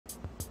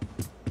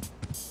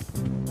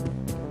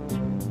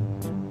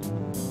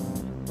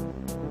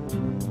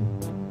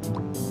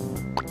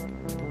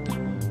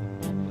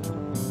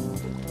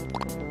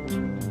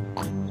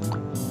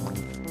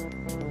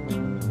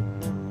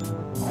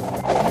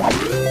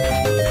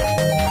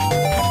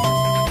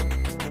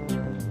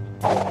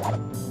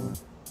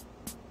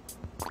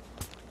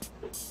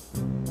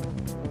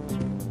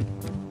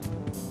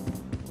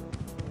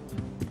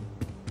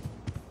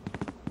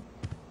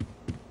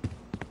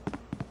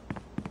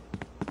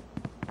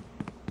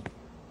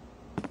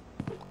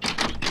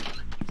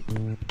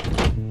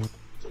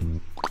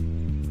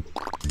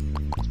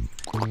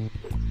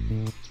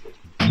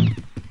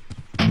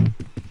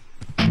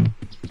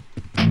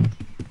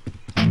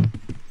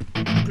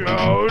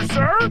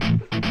Closer.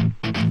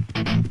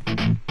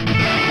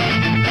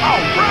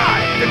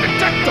 Alright! The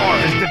detector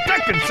has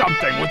detected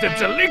something with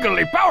its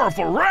illegally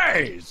powerful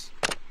rays!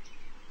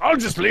 I'll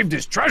just leave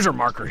this treasure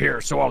marker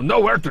here so I'll know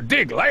where to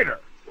dig later.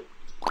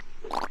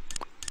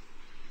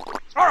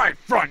 Alright,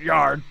 front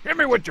yard, hit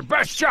me with your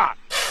best shot.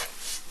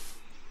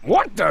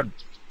 What the?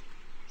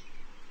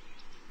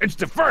 It's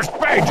the first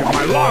page of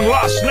my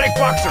long-lost Snake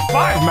Boxer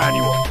 5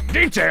 manual,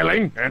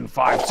 detailing, in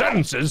 5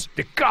 sentences,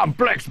 the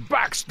complex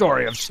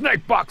backstory of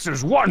Snake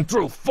Boxers 1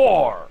 through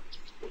 4.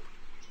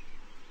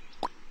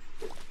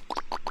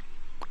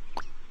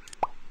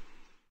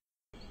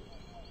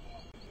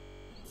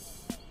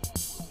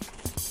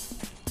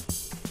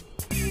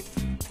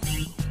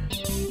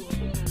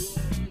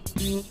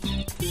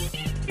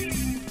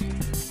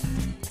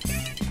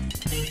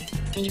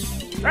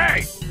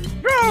 Hey!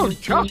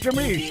 Don't talk to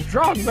me,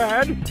 strong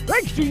man!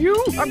 Thanks to you,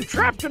 I'm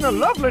trapped in a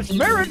loveless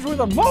marriage with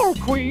a mole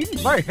queen,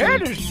 my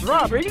head is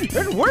throbbing,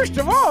 and worst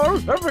of all,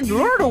 I've been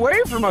lured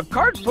away from a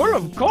cart full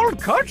of cold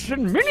cuts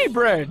and mini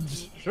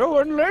breads. So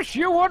unless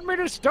you want me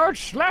to start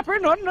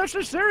slapping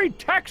unnecessary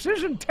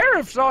taxes and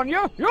tariffs on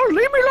you, you'll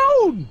leave me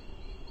alone!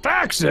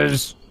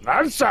 Taxes?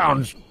 That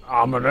sounds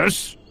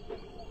ominous.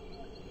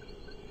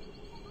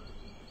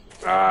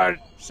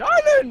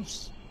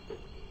 Silence!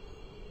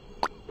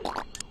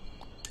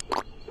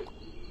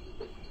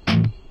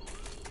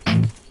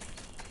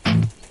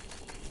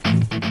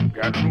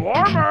 Getting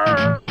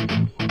warmer!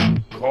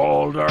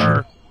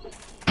 Colder!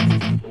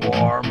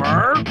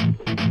 Warmer!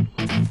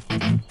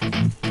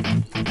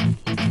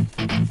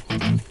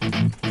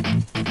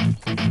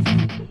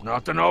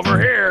 Nothing over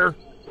here.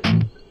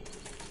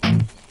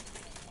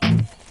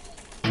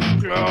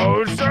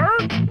 Closer?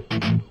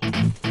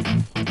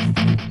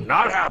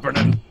 Not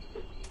happening.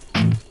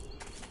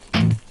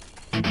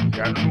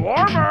 Getting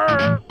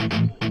warmer!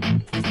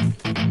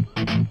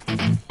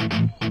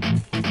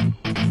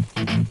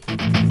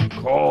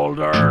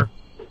 Colder.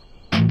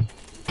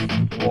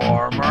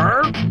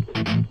 Warmer.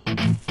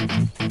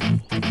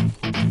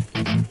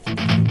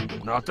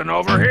 Nothing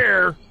over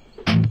here.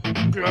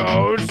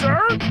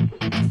 Closer.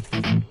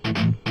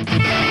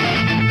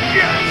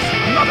 Yes!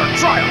 Another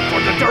triumph for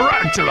the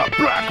Tarantula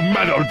Black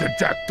Metal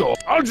Detector.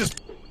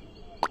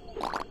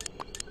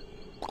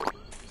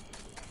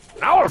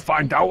 Now I'll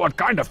find out what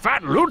kind of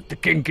fat loot the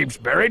king keeps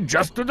buried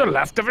just to the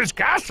left of his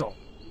castle.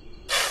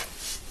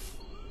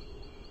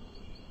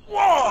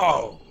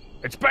 Whoa!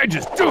 It's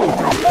pages 2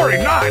 through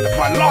 49 of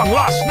my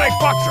long-lost Snake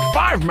Boxer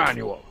 5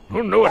 manual.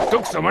 Who knew it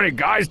took so many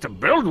guys to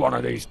build one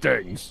of these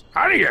things?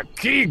 How do you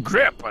key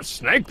grip a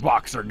Snake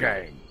Boxer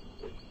game?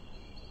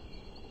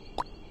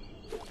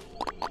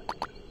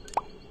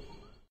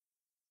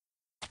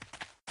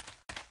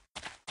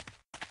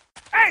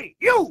 Hey,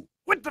 you!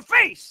 With the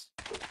face!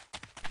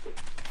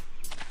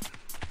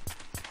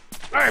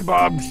 Hey,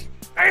 Bubs.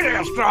 Hey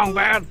there, strong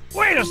man.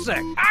 Wait a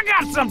sec. I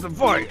got something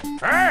for you.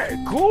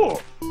 Hey,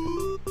 cool.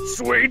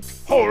 Sweet,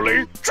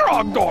 holy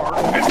Trogdor.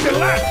 It's the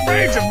last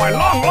page of my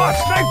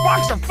long-lost Snake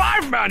Boxer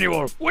 5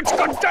 manual, which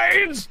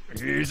contains,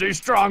 easy,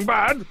 strong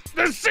man,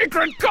 the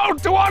secret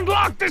code to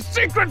unlock the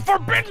secret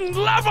forbidden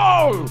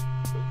level!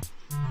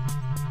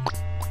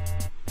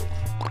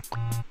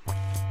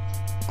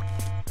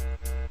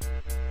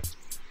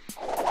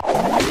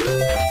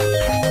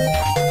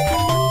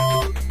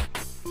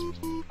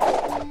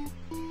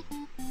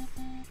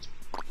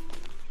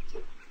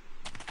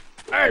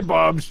 Hey,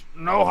 Bubs,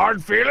 no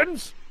hard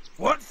feelings?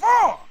 What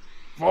for?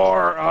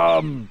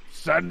 For,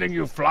 sending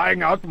you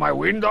flying out my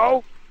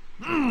window?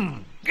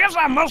 Guess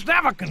I must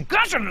have a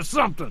concussion or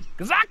something,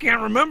 'cause I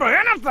can't remember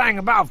anything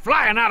about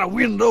flying out of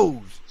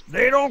windows.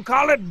 They don't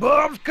call it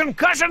Bubs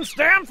concussion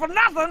stand for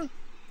nothing.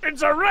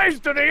 It's a race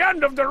to the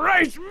end of the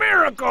race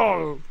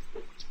miracle.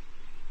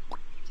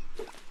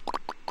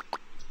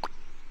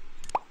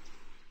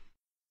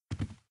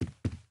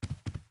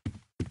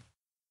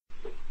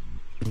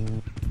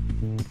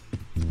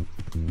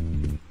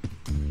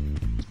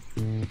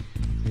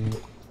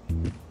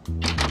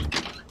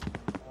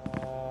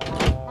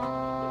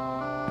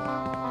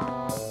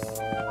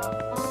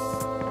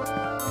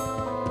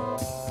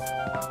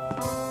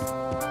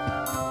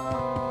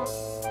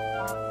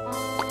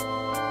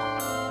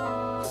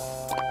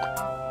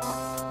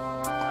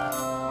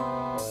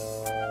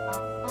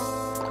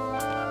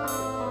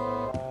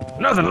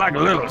 Nothing like a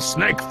little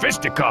snake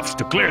fisticuffs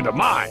to clear the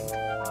mind.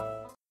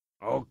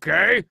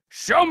 Okay,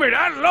 show me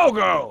that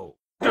logo.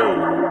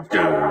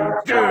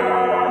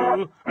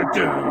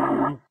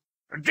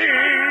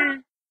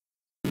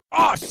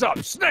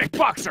 Awesome, Snake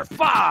Boxer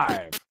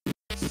 5.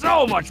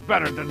 So much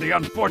better than the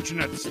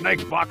unfortunate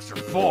Snake Boxer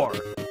 4,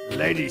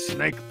 Lady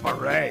Snake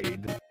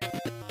Parade.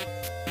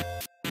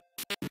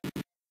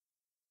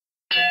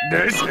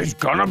 This is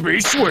gonna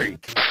be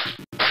sweet.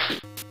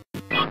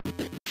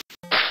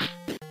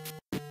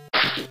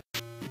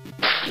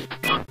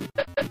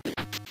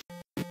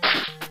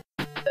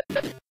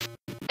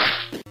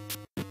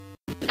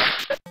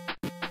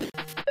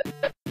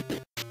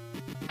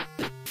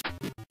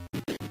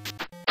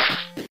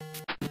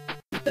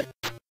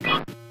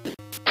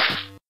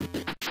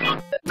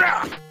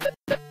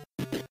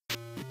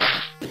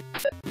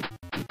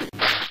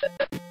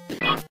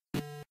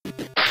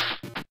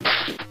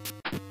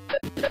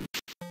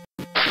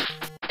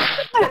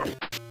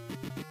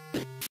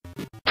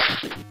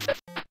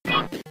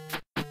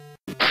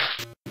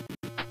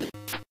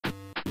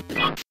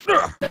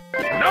 Ugh.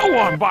 No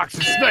one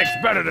boxes snakes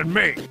better than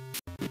me.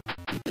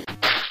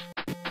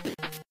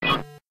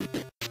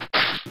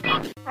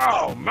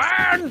 Oh,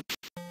 man!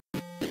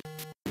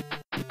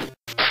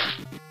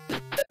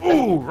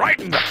 Ooh, right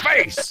in the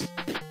face!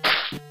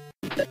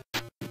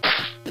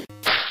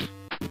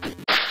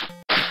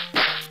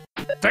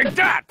 Take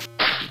that!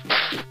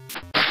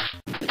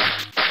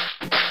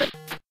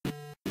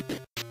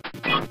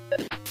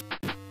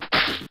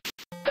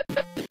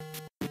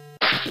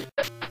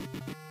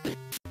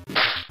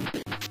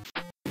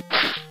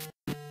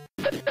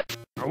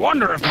 I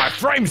wonder if my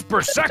frames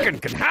per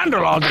second can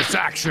handle all this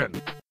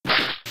action.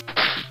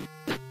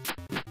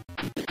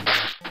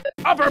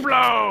 Upper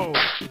blow!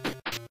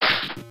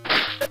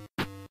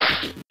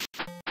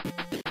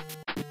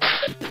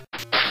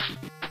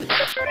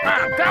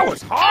 Man, that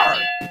was hard!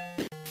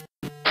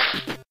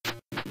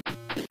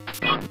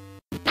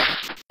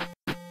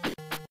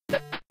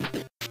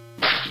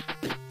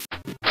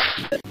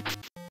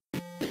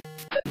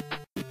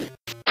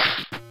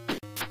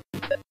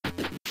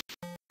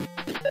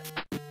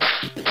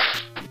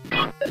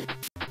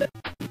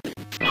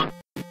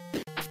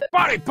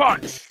 Body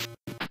punch!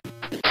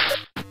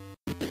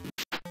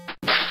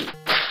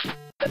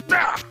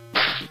 Ah!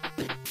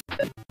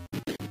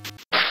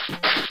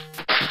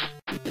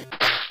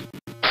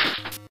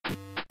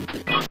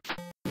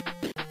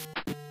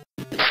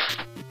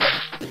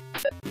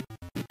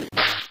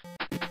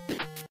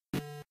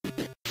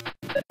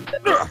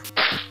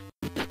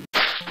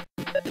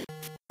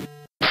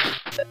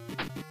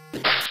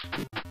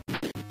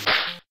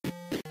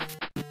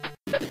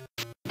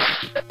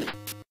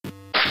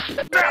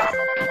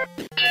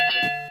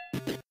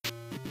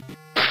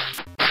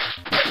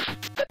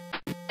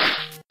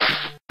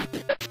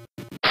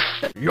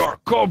 Your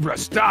Cobra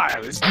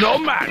style is no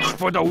match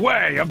for the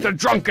way of the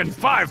drunken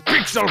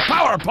 5-pixel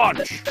power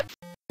punch!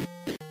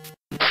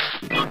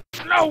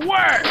 No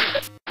way!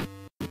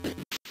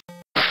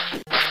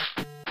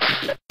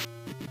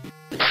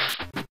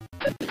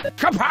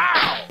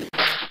 Kapow!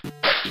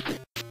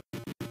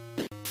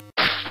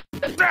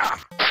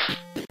 Ah!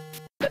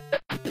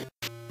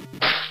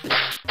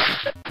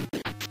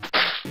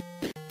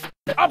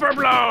 Upper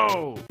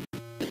blow!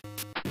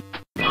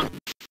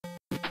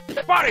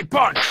 Body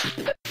punch!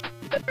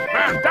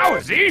 Man, that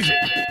was easy!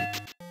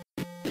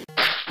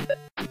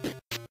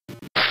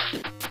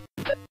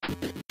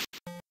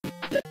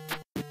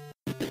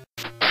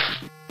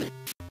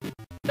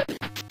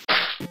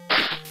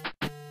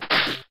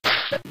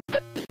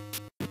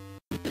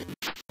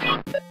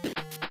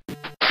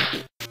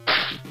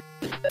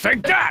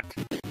 Take that!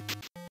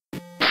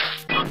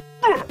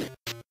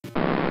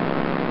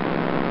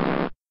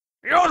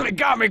 You only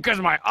got me because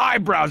my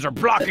eyebrows are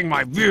blocking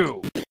my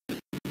view.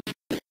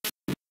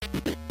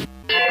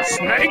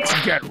 Snakes,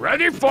 get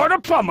ready for the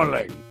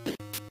pummeling!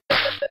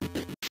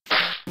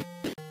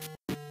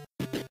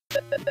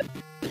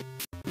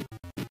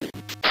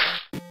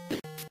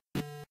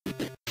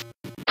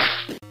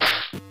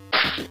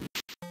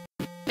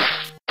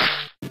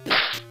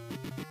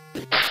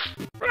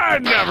 I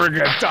never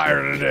get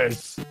tired of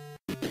this!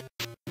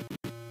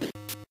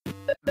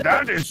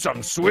 That is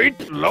some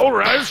sweet,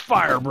 low-res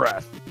fire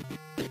breath.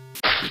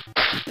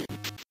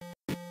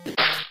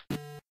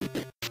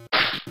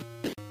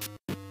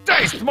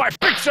 Taste my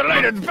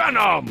pixelated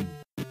venom!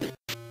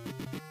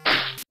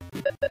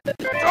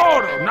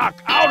 Total knock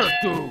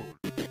altitude!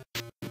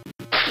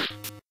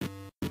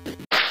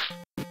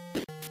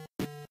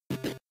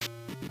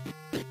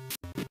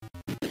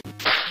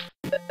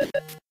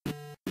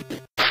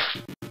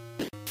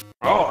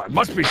 Oh, it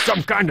must be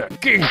some kind of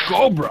King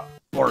Cobra,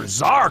 or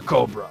Tsar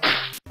Cobra,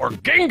 or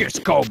Genghis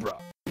Cobra.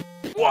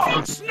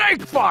 Whoa,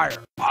 snake fire!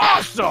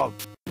 Awesome!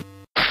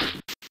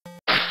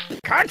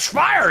 Catch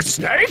fire,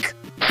 snake!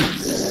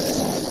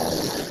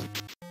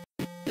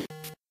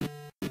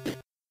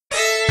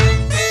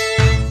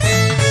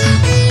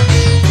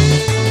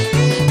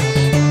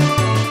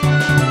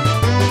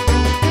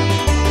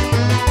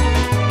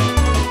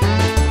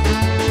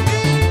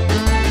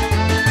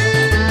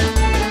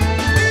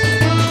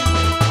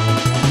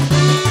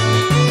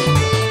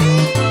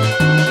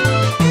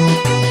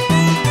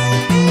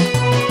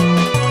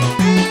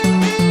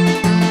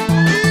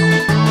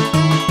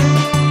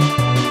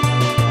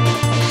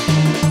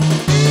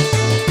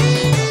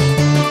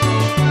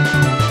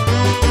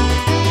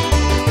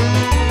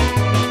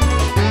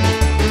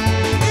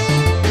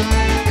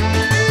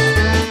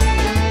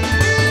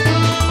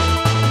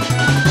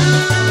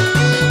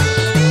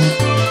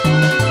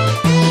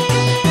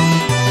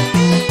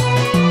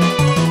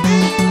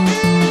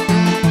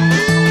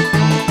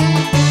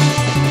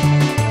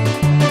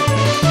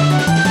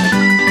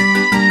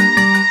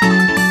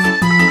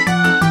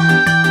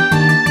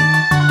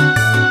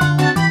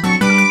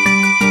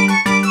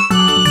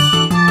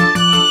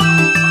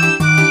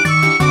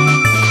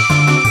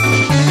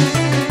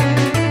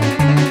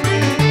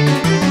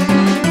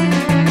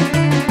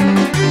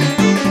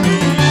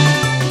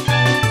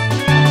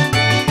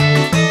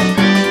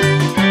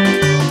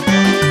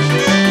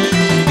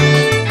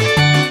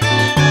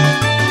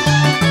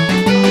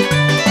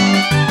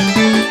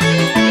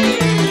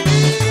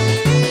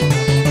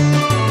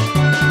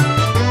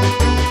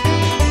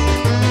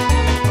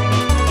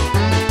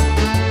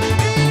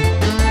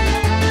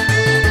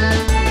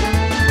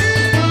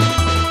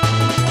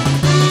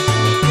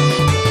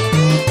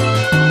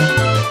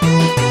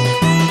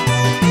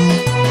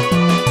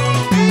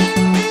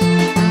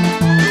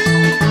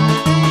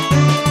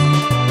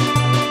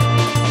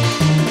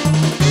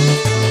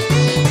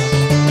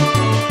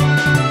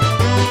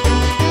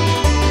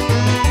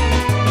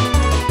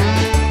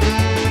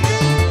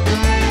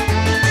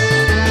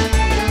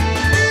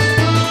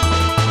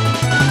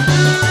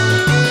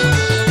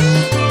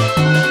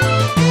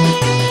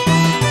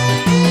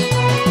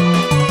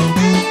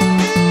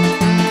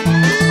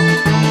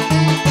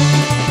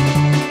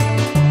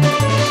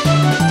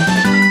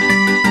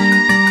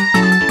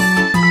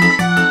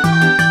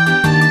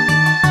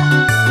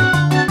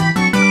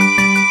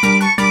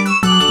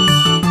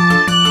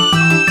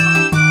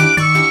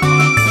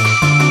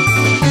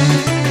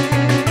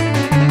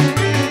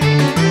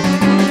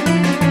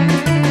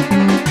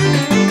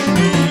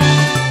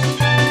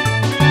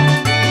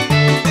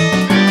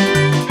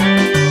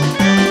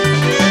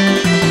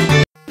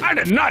 I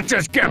did not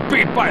just get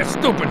beat by a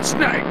stupid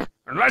snake.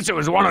 Unless it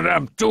was one of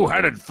them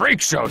two-headed freak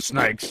show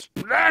snakes.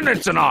 Then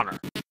it's an honor.